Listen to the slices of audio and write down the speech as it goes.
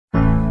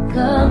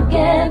Come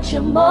get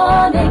your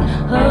morning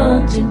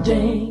hunting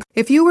drink.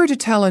 If you were to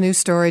tell a new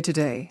story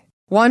today,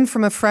 one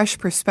from a fresh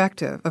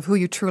perspective of who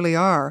you truly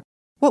are,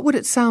 what would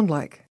it sound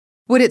like?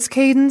 Would its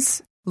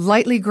cadence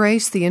lightly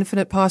grace the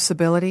infinite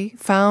possibility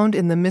found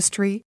in the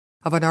mystery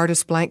of an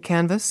artist's blank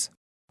canvas?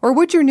 Or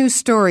would your new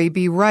story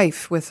be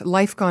rife with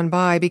life gone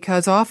by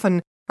because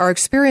often our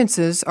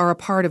experiences are a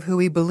part of who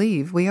we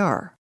believe we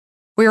are?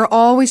 We are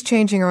always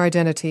changing our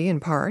identity, in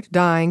part,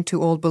 dying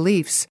to old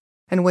beliefs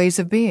and ways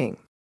of being.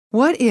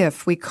 What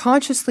if we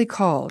consciously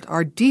called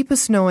our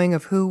deepest knowing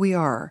of who we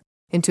are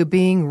into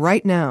being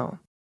right now,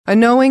 a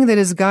knowing that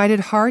has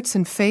guided hearts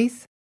in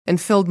faith and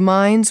filled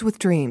minds with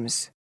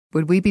dreams?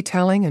 Would we be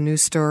telling a new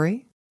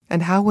story?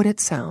 And how would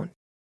it sound?